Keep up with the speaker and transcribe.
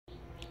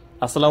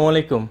আসসালামু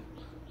আলাইকুম।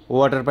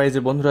 ওয়াটার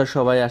প্রাইজের বন্ধুরা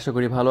সবাই আশা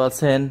করি ভালো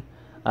আছেন।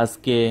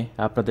 আজকে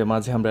আপনাদের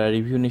মাঝে আমরা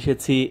রিভিউ নিয়ে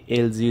এসেছি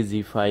এলজি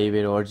জি5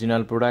 এর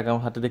অরিজিনাল প্রোডাক্ট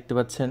আমার হাতে দেখতে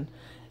পাচ্ছেন,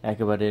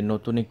 একেবারে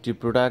নতুন একটি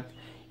প্রোডাক্ট।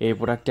 এই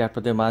প্রোডাক্টটি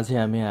আপনাদের মাঝে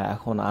আমি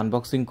এখন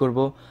আনবক্সিং করব।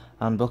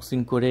 আনবক্সিং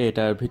করে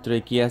এটার ভিতরে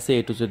কি আছে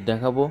এটু যদি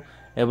দেখাবো,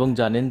 এবং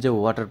জানেন যে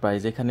ওয়াটার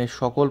প্রাইজ এখানে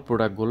সকল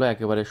প্রোডাক্টগুলো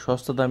একেবারে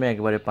সস্তা দামে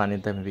একেবারে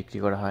পানির দামে বিক্রি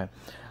করা হয়।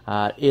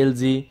 আর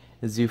এলজি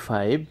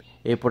জি5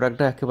 এই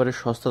প্রোডাক্টটা একেবারে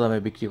সস্তা দামে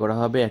বিক্রি করা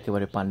হবে,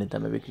 একেবারে পানির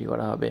দামে বিক্রি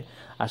করা হবে।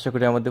 আশা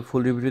করি আমাদের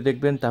ফুল রিভিউ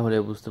দেখবেন, তাহলে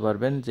বুঝতে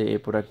পারবেন যে এই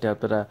প্রোডাক্টটা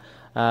আপনারা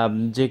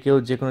যে কেউ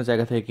যে কোনো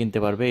জায়গা থেকে কিনতে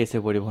পারবে, এসে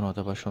পরিবহন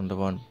অথবা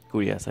সুন্দরবন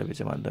কুরিয়ার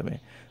সার্ভিসের মাধ্যমে।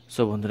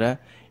 সো বন্ধুরা,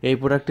 এই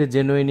প্রোডাক্টে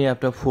জেনুইনই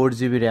আপনার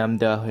 4GB র্যাম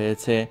দেওয়া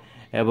হয়েছে,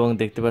 এবং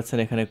দেখতে পাচ্ছেন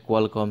এখানে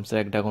কোয়ালকম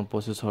স্ন্যাপড্রাগন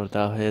প্রসেসর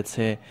দেওয়া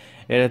হয়েছে।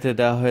 এটাতে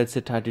দেওয়া হয়েছে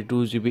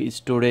 32GB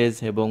স্টোরেজ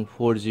এবং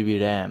 4GB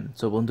র্যাম।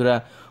 সো বন্ধুরা,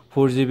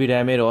 4GB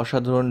র্যামের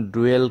অসাধারণ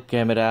ডুয়েল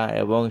ক্যামেরা,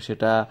 এবং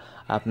সেটা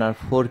আপনার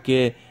 4K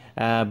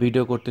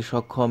ভিডিও করতে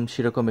সক্ষম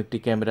সেরকম একটি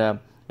ক্যামেরা,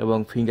 এবং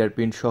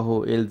ফিঙ্গারপ্রিন্ট সহ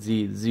এলজি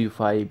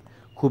জি5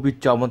 খুবই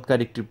চমৎকার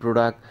একটি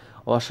প্রোডাক্ট,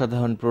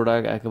 অসাধারণ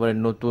প্রোডাক্ট, একেবারে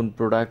নতুন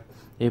প্রোডাক্ট।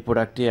 এই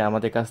প্রোডাক্টটি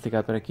আমাদের কাছ থেকে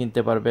আপনারা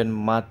কিনতে পারবেন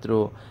মাত্র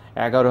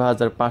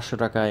 11,500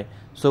 টাকায়।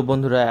 সো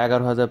বন্ধুরা,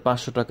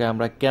 11,500 টাকায়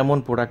আমরা কেমন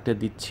প্রোডাক্টে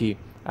দিচ্ছি,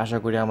 আশা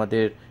করি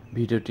আমাদের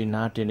ভিডিওটি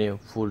না টেনে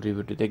ফুল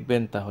রিভিউটি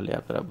দেখবেন, তাহলে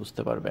আপনারা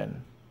বুঝতে পারবেন।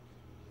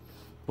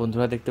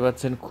 বন্ধুরা দেখতে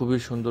পাচ্ছেন খুবই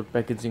সুন্দর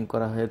প্যাকেজিং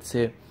করা হয়েছে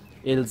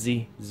এলজি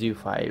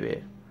জি5 এ।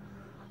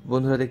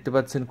 বন্ধুরা দেখতে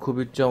পাচ্ছেন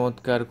খুবই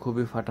চমৎকার,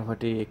 খুবই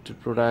ফাটাফাটি একটি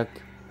প্রোডাক্ট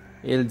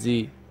এলজি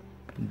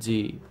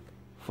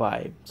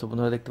জি5। সো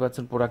বন্ধুরা দেখতে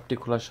পাচ্ছেন প্রোডাক্টটি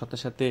খোলার সাথে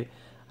সাথে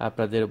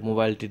আপনাদের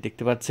মোবাইলটি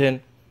দেখতে পাচ্ছেন,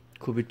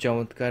 খুবই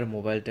চমৎকার।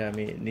 মোবাইলটা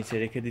আমি নিচে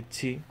রেখে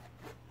দিচ্ছি।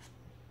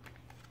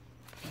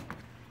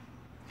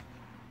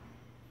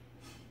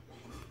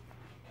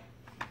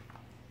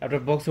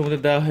 আপনার বক্সের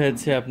মধ্যে দেওয়া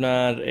হয়েছে,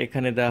 আপনার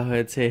এখানে দেওয়া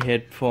হয়েছে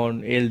হেডফোন,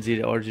 এলজির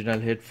অরিজিনাল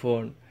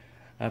হেডফোন,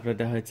 আপনার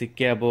দেওয়া হয়েছে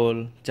কেবল,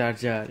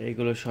 চার্জার,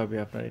 এগুলো সবই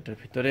আপনার এটার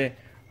ভিতরে।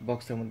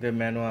 বক্সের মধ্যে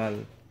ম্যানুয়াল,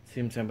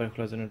 সিম চেম্বার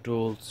খোলার জন্য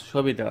টুলস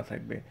সবই দেওয়া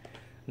থাকবে।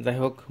 যাই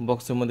হোক,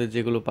 বক্সের মধ্যে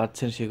যেগুলো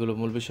পাচ্ছেন সেগুলো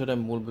মূল বিষয় না,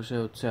 মূল বিষয়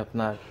হচ্ছে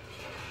আপনার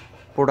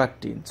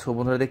প্রোডাক্টটি। সো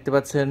বন্ধুরা দেখতে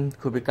পাচ্ছেন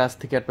খুবই কাছ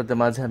থেকে আপনাদের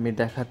মাঝে আমি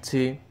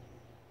দেখাচ্ছি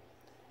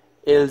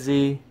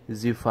এলজি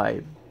জি5।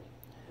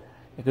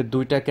 এখানে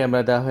দুইটা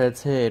ক্যামেরা দেওয়া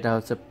হয়েছে,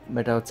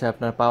 এটা হচ্ছে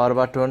আপনার পাওয়ার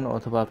বাটন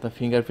অথবা আপনার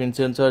ফিঙ্গারপ্রিন্ট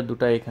সেন্সর,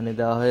 দুটা এখানে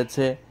দেওয়া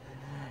হয়েছে।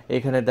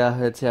 এখানে দেওয়া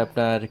হয়েছে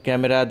আপনার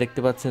ক্যামেরা, দেখতে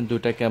পাচ্ছেন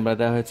দুইটা ক্যামেরা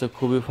দেওয়া হয়েছে,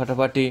 খুবই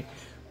ফাটাফাটি,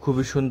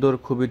 খুবই সুন্দর,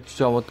 খুবই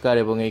চমৎকার,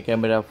 এবং এই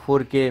ক্যামেরা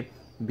 4K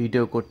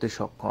ভিডিও করতে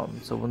সক্ষম।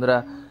 সো বন্ধুরা,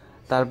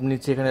 তার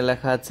নিচে এখানে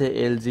লেখা আছে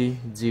এলজি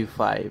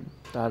জি5।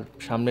 তার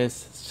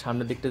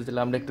সামনের দিকটা যদি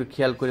আমরা একটু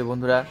খেয়াল করি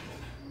বন্ধুরা,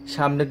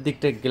 সামনের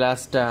দিকটা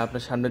গ্লাসটা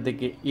আপনার সামনের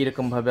দিকে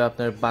এরকমভাবে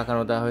আপনার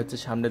বাঁকানো দেওয়া হয়েছে,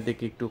 সামনের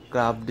দিকে একটু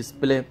ক্রাফট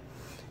ডিসপ্লে।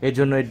 এই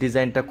জন্য এই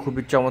ডিজাইনটা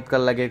খুবই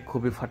চমৎকার লাগে,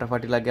 খুবই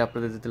ফাটাফাটি লাগে।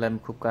 আপনাদের যদি আমি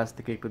খুব কাছ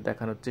থেকে একটু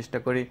দেখানোর চেষ্টা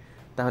করি,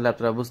 তাহলে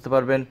আপনারা বুঝতে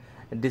পারবেন।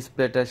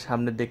 ডিসপ্লেটা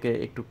সামনের দিকে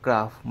একটু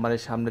ক্রাফট, মানে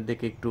সামনের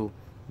দিকে একটু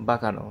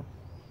বাঁকানো।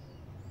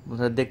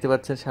 আপনারা দেখতে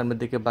পাচ্ছেন সামনের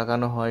দিকে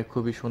বাঁকানো হয়,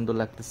 খুবই সুন্দর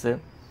লাগতেছে।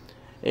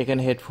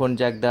 এখানে হেডফোন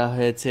জ্যাক দেওয়া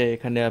হয়েছে,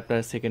 এখানে আপনার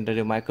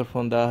সেকেন্ডারি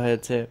মাইক্রোফোন দেওয়া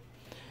হয়েছে।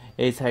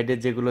 এই সাইডে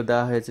যেগুলো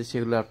দেওয়া হয়েছে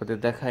সেগুলো আপনাদের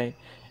দেখায়।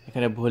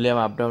 এখানে ভলিউম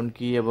আপ ডাউন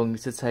কি, এবং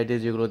নিচের সাইডে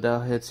যেগুলো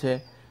দেওয়া হয়েছে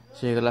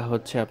সেগুলো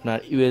হচ্ছে আপনার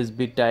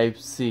ইউএসবি টাইপ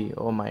সি।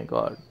 ও মাই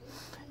গড,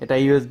 এটা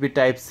ইউএসবি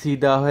টাইপ সি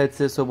দেওয়া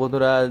হয়েছে। সো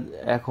বন্ধুরা,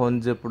 এখন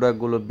যে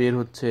প্রোডাক্টগুলো বের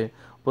হচ্ছে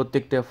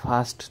প্রত্যেকটা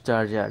ফাস্ট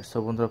চার্জার। সো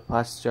বন্ধুরা,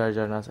 ফাস্ট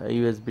চার্জার না,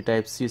 ইউএসবি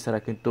টাইপ সি ছাড়া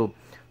কিন্তু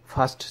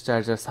ফাস্ট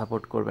চার্জার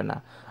সাপোর্ট করবে না।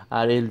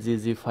 আর এলজি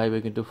জি5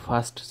 কিন্তু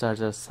ফাস্ট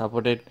চার্জার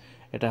সাপোর্টেড।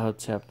 এটা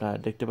হচ্ছে আপনার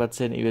দেখতে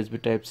পাচ্ছেন ইউএসবি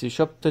টাইপ সি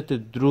সবথেকে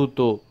দ্রুত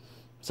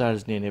চার্জ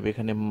নিয়ে নেবে।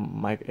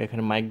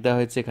 এখানে মাইক দেওয়া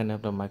হয়েছে, এখানে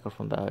আপনার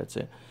মাইক্রোফোন দেওয়া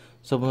হয়েছে।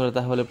 সো বন্ধুরা,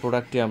 তাহলে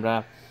প্রোডাক্টটি আমরা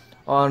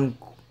অন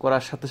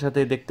করার সাথে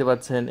সাথেই দেখতে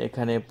পাচ্ছেন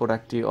এখানে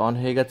প্রোডাক্টটি অন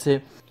হয়ে গেছে।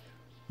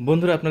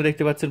 বন্ধুরা, আপনারা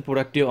দেখতে পাচ্ছেন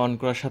প্রোডাক্টটি অন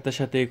করার সাথে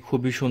সাথে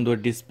খুবই সুন্দর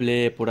ডিসপ্লে,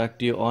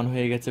 প্রোডাক্টটি অন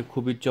হয়ে গেছে।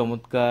 খুবই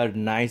চমৎকার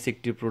নাইস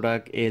একটি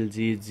প্রোডাক্ট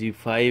এলজি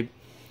জি5।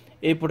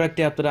 এই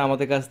প্রোডাক্টটি আপনারা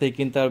আমাদের কাছ থেকে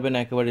কিনতে পারবেন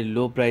একেবারে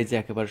লো প্রাইসে,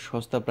 একেবারে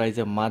সস্তা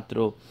প্রাইসে, মাত্র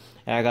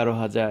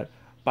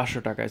 11,500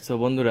 টাকায়। সো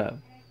বন্ধুরা,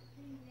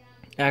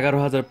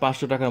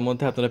 11,500 টাকার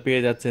মধ্যে আপনারা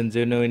পেয়ে যাচ্ছেন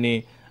জেনুইনি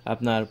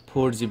আপনার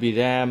 4GB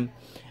র্যাম,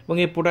 এবং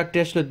এই প্রোডাক্টটি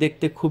আসলে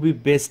দেখতে খুবই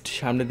বেস্ট।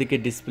 সামনের দিকে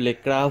ডিসপ্লে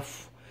ক্রাফট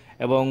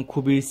এবং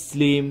খুবই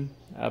স্লিম।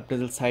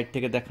 আপনাদের সাইড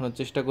থেকে দেখানোর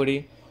চেষ্টা করি,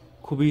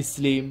 খুবই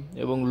স্লিম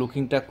এবং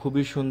লুকিংটা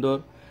খুবই সুন্দর।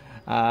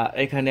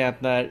 এখানে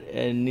আপনার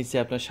নিচে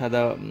আপনার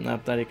সাদা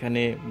আপনার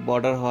এখানে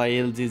বর্ডার হয়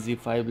এলজি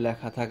জি5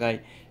 লেখা থাকায়,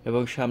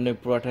 এবং সামনে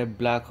পুরোটাই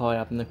ব্ল্যাক হয়।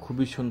 আপনার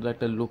খুবই সুন্দর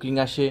একটা লুকিং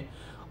আসে,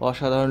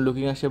 অসাধারণ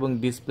লুকিং আসে, এবং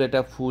ডিসপ্লেটা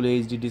ফুল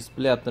এইচডি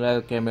ডিসপ্লে। আপনারা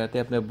ক্যামেরাতে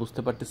আপনারা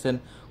বুঝতে পারতেছেন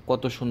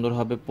কত সুন্দর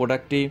হবে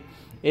প্রোডাক্টটি।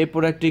 এই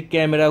প্রোডাক্টটি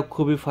ক্যামেরাও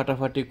খুবই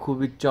ফাটাফাটি,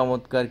 খুবই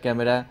চমৎকার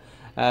ক্যামেরা।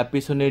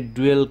 পিছনে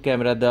ডুয়েল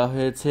ক্যামেরা দেওয়া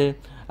হয়েছে,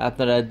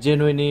 আপনারা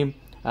জেনুইনি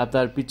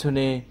আপনার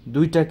পিছনে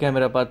দুইটা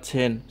ক্যামেরা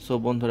পাচ্ছেন। সো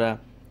বন্ধুরা,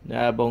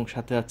 এবং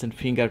সাথে আছেন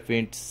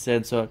ফিঙ্গারপ্রিন্ট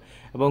সেন্সর,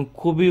 এবং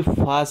খুবই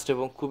ফাস্ট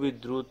এবং খুবই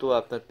দ্রুত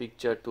আপনার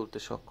পিকচার তুলতে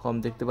সক্ষম।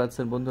 দেখতে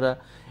পাচ্ছেন বন্ধুরা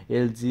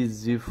LG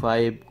G5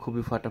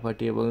 খুবই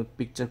ফাটাফাটি, এবং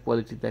পিকচার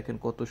কোয়ালিটি দেখেন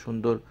কত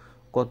সুন্দর,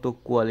 কত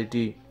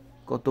কোয়ালিটি,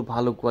 কত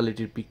ভালো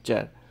কোয়ালিটির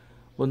পিকচার।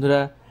 বন্ধুরা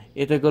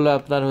এটা গেলো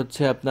আপনার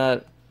হচ্ছে আপনার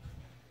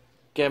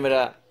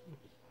ক্যামেরা।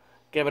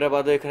 ক্যামেরা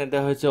বাদে এখানে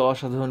দেওয়া হয়েছে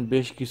অসাধারণ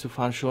বেশ কিছু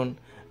ফাংশন,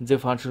 যে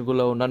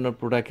ফাংশনগুলো অন্যান্য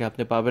প্রোডাক্টে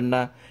আপনি পাবেন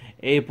না।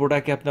 এই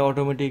প্রোডাক্টে আপনার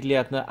অটোমেটিকলি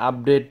আপনার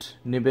আপডেট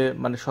নেবে,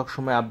 মানে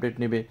সবসময় আপডেট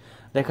নেবে।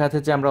 দেখা যাচ্ছে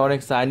যে আমরা অনেক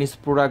চাইনিজ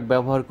প্রোডাক্ট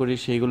ব্যবহার করি,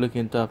 সেইগুলো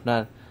কিন্তু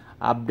আপনার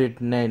আপডেট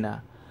নেয় না।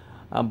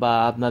 বা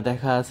আপনার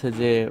দেখা আছে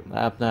যে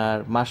আপনার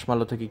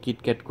মাশমালো থেকে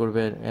কিটক্যাট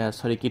করবেন,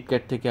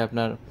 কিটক্যাট থেকে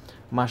আপনার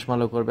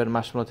মাশমালো করবেন,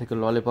 মাশমালো থেকে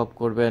ললিপপ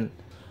করবেন,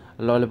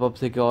 ললিপপ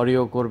থেকে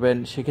অরিও করবেন,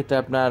 সেক্ষেত্রে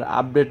আপনার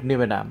আপডেট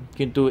নেবে না।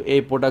 কিন্তু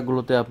এই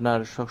প্রোডাক্টগুলোতে আপনার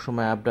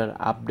সবসময় আপনার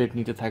আপডেট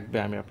নিতে থাকবে।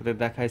 আমি আপনাদের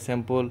দেখাই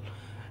স্যাম্পল।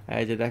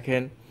 এই যে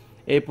দেখেন,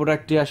 এই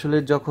প্রোডাক্টটি আসলে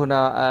যখন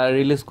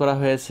রিলিজ করা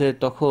হয়েছে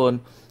তখন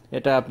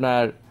এটা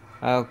আপনার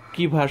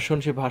কি ভার্সন,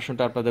 সেই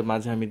ভার্সনটা আপনাদের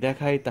মাঝে আমি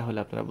দেখাই, তাহলে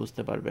আপনারা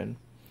বুঝতে পারবেন।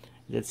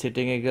 যে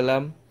সেটিংয়ে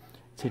গেলাম,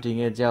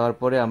 সেটিংয়ে যাওয়ার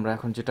পরে আমরা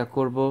এখন যেটা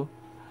করব,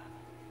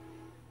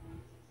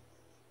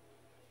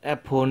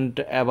 ফোন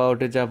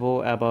অ্যাবাউটে যাব।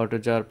 অ্যাবাউটে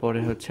যাওয়ার পরে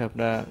হচ্ছে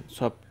আপনার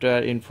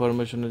সফটওয়্যার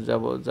ইনফরমেশনে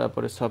যাব। যাওয়ার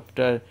পরে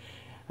সফটওয়্যার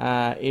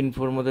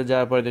ইনফোর মধ্যে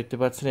যাওয়ার পরে দেখতে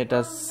পাচ্ছেন এটা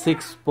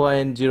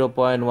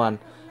 6.0.1,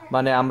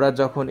 মানে আমরা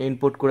যখন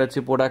ইনপুট করেছি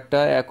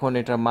প্রোডাক্টটা, এখন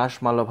এটা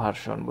মাশমালো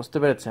ভার্সন, বুঝতে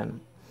পেরেছেন?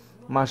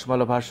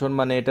 মাশমালো ভার্সন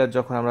মানে এটা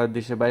যখন আমরা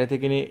দেশের বাইরে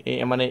থেকে নিই,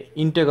 মানে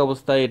ইনটেক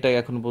অবস্থায় এটা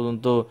এখন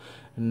পর্যন্ত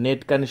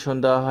নেট কানেকশন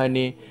দেওয়া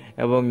হয়নি,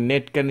 এবং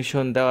নেট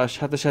কানেকশন দেওয়ার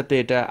সাথে সাথে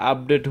এটা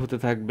আপডেট হতে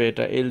থাকবে।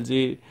 এটা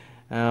এলজি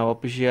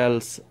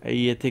অফিসিয়ালস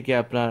থেকে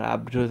আপনার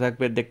আপডেট হতে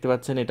থাকবে। দেখতে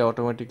পাচ্ছেন এটা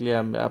অটোমেটিকলি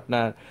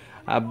আপনার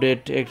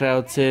আপডেট, এটা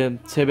হচ্ছে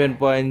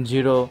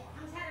 7.0,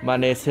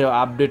 মানে সে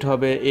আপডেট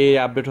হবে, এই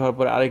আপডেট হওয়ার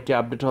পর আরেকটি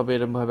আপডেট হবে,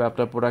 এরকমভাবে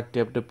আপনার প্রোডাক্টটি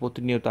আপনার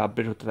প্রতিনিয়ত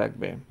আপডেট হতে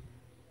থাকবে।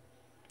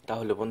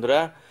 তাহলে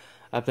বন্ধুরা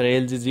আপনার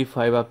LG G5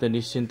 আপনি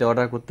নিশ্চিন্তে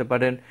অর্ডার করতে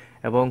পারেন,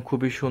 এবং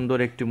খুবই সুন্দর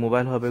একটি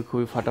মোবাইল হবে,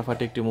 খুবই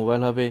ফাটাফাটি একটি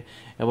মোবাইল হবে,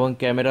 এবং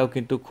ক্যামেরাও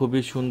কিন্তু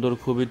খুবই সুন্দর,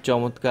 খুবই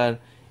চমৎকার।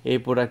 এই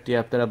প্রোডাক্টটি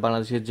আপনারা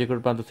বাংলাদেশের যে কোনো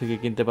প্রান্ত থেকে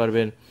কিনতে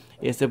পারবেন।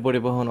 এসএ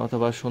পরিবহন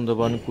অথবা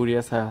সুন্দরবন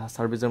কুরিয়ার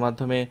সার্ভিসের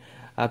মাধ্যমে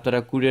আপনারা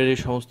কুরিয়ারের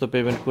সমস্ত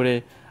পেমেন্ট করে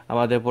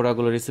আমাদের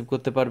প্রোডাক্টগুলো রিসিভ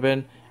করতে পারবেন।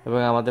 এবং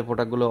আমাদের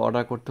প্রোডাক্টগুলো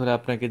অর্ডার করতে হলে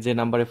আপনাকে যে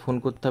নাম্বারে ফোন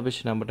করতে হবে,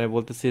 সেই নাম্বারটা আমি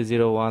বলতেছি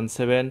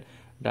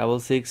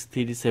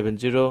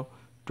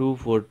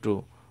 01766370242।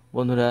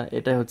 বন্ধুরা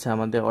এটাই হচ্ছে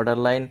আমাদের অর্ডার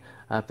লাইন।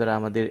 আপনারা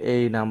আমাদের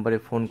এই নাম্বারে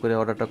ফোন করে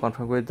অর্ডারটা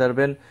কনফার্ম করে দিতে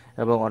পারবেন,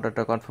 এবং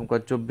অর্ডারটা কনফার্ম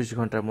করার 24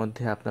 ঘন্টার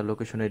মধ্যে আপনার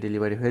লোকেশনে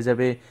ডেলিভারি হয়ে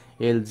যাবে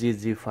LG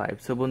G5।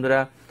 সো বন্ধুরা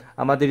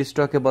আমাদের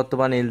স্টকে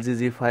বর্তমানে LG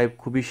G5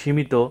 খুবই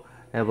সীমিত,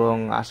 এবং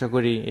আশা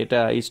করি এটা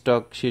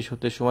স্টক শেষ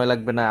হতে সময়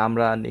লাগবে না।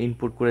 আমরা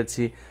ইনপুট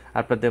করেছি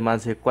আপনাদের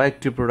মাঝে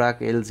কয়েকটি প্রোডাক্ট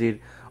এলজির।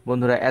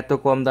 বন্ধুরা এত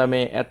কম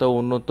দামে এত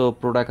উন্নত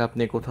প্রোডাক্ট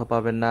আপনি কোথাও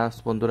পাবেন না।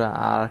 বন্ধুরা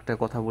আর একটা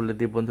কথা বলে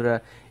দিই বন্ধুরা,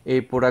 এই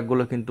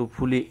প্রোডাক্টগুলো কিন্তু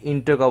ফুলি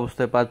ইনটেক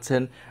অবস্থায়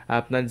পাচ্ছেন।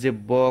 আপনার যে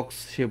বক্স,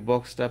 সেই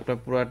বক্সটা আপনার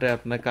পুরাটাই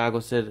আপনার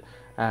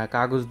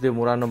কাগজ দিয়ে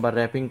মোড়ানো বা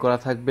র্যাপিং করা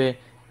থাকবে।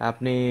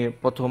 আপনি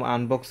প্রথম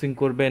আনবক্সিং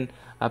করবেন।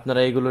 আপনারা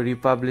এগুলো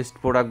রিপাবলিশড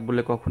প্রোডাক্ট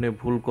বলে কখনোই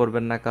ভুল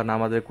করবেন না, কারণ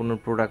আমাদের কোনো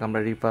প্রোডাক্ট আমরা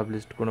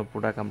রিপাবলিশড কোনো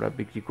প্রোডাক্ট আমরা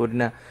বিক্রি করি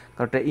না,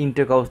 কারণ এটা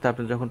ইনটেক অবস্থায়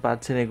আপনি যখন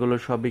পাচ্ছেন, এগুলো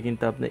সবই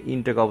কিন্তু আপনি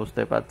ইনটেক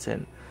অবস্থায় পাচ্ছেন।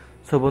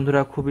 সো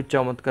বন্ধুরা খুবই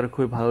চমৎকার,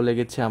 খুবই ভালো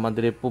লেগেছে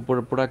আমাদের এই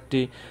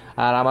প্রোডাক্টটি।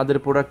 আর আমাদের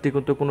প্রোডাক্টটি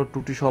কিন্তু কোনো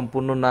ত্রুটি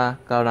সম্পূর্ণ না,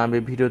 কারণ আমি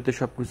ভিডিওতে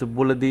সব কিছু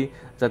বলে দিই,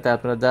 যাতে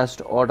আপনারা জাস্ট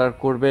অর্ডার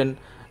করবেন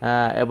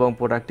এবং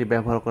প্রোডাক্টটি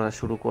ব্যবহার করা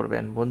শুরু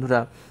করবেন। বন্ধুরা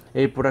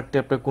এই প্রোডাক্টটি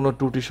আপনার কোনো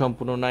ত্রুটি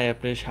সম্পূর্ণ নাই,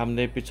 আপনি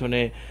সামনে পিছনে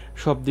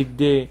সব দিক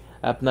দিয়ে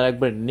আপনার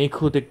একবার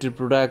নিখুঁত একটি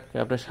প্রোডাক্ট,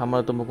 আপনার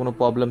সামান্যতম কোনো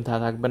প্রবলেম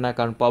থাকবে না,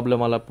 কারণ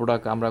প্রবলেমওয়ালা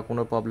প্রোডাক্ট, আমরা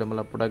কোনো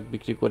প্রবলেমওয়ালা প্রোডাক্ট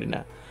বিক্রি করি না।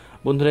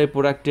 বন্ধুরা এই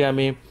প্রোডাক্টটি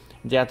আমি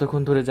যে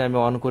এতক্ষণ ধরে যে আমি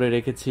অন করে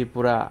রেখেছি,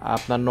 পুরা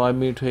আপনার 9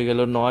 মিনিট হয়ে গেল।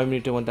 9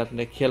 মিনিটের মধ্যে আপনি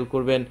খেয়াল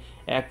করবেন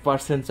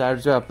 1%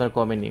 চার্জও আপনার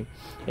কমেনি।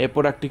 এই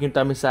প্রোডাক্টটি কিন্তু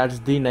আমি চার্জ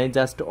দিই নাই,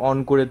 জাস্ট অন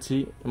করেছি,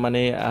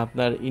 মানে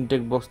আপনার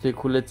ইনটেক বক্স থেকে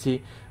খুলেছি,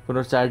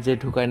 কোনো চার্জে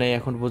ঢুকায় নাই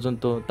এখন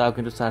পর্যন্ত, তাও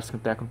কিন্তু চার্জ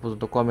কিন্তু এখন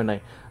পর্যন্ত কমে নাই।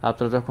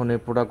 আপনারা যখন এই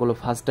প্রোডাক্টগুলো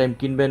ফার্স্ট টাইম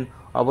কিনবেন,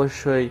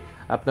 অবশ্যই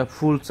আপনার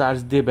ফুল চার্জ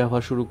দিয়ে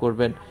ব্যবহার শুরু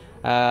করবেন।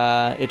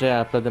 এটা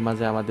আপনাদের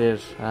মাঝে আমাদের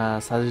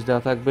সাজেস্ট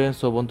দেওয়া থাকবে।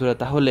 সো বন্ধুরা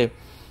তাহলে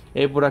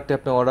এই প্রোডাক্টটি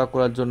আপনি অর্ডার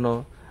করার জন্য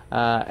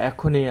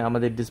এখনই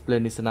আমাদের ডিসপ্লে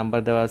নিচে নাম্বার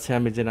দেওয়া আছে,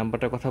 আমি যে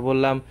নাম্বারটার কথা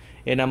বললাম,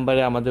 এই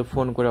নাম্বারে আমাদের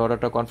ফোন করে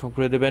অর্ডারটা কনফার্ম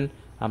করে দেবেন।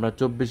 আমরা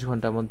 24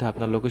 ঘন্টার মধ্যে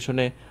আপনার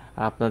লোকেশনে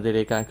আপনাদের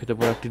এই কাঙ্ক্ষিত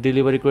প্রোডাক্টটি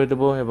ডেলিভারি করে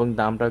দেবো, এবং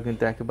দামটাও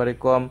কিন্তু একেবারে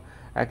কম,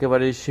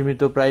 একেবারে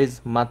সীমিত প্রাইস,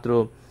 মাত্র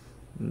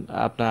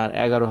আপনার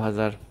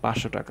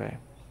 11,500 টাকায়।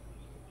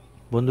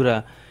 বন্ধুরা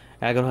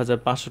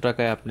 11,500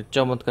 টাকায় আপনি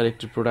চমৎকার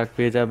একটি প্রোডাক্ট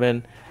পেয়ে যাবেন,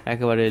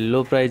 একেবারে লো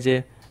প্রাইজে,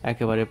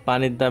 একেবারে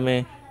পানির দামে,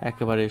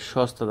 একেবারে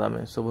সস্তা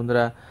দামে। সো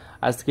বন্ধুরা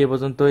আজকে এ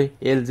পর্যন্তই।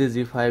 LG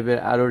G5 এর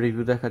আরও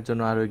রিভিউ দেখার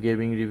জন্য, আরও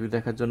গেমিং রিভিউ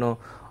দেখার জন্য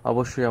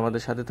অবশ্যই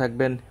আমাদের সাথে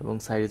থাকবেন, এবং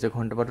সাইডে যে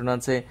ঘন্টা বাটন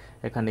আছে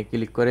এখানে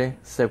ক্লিক করে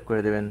সেভ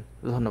করে দেবেন।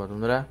 ধন্যবাদ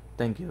বন্ধুরা,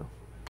 থ্যাংক ইউ।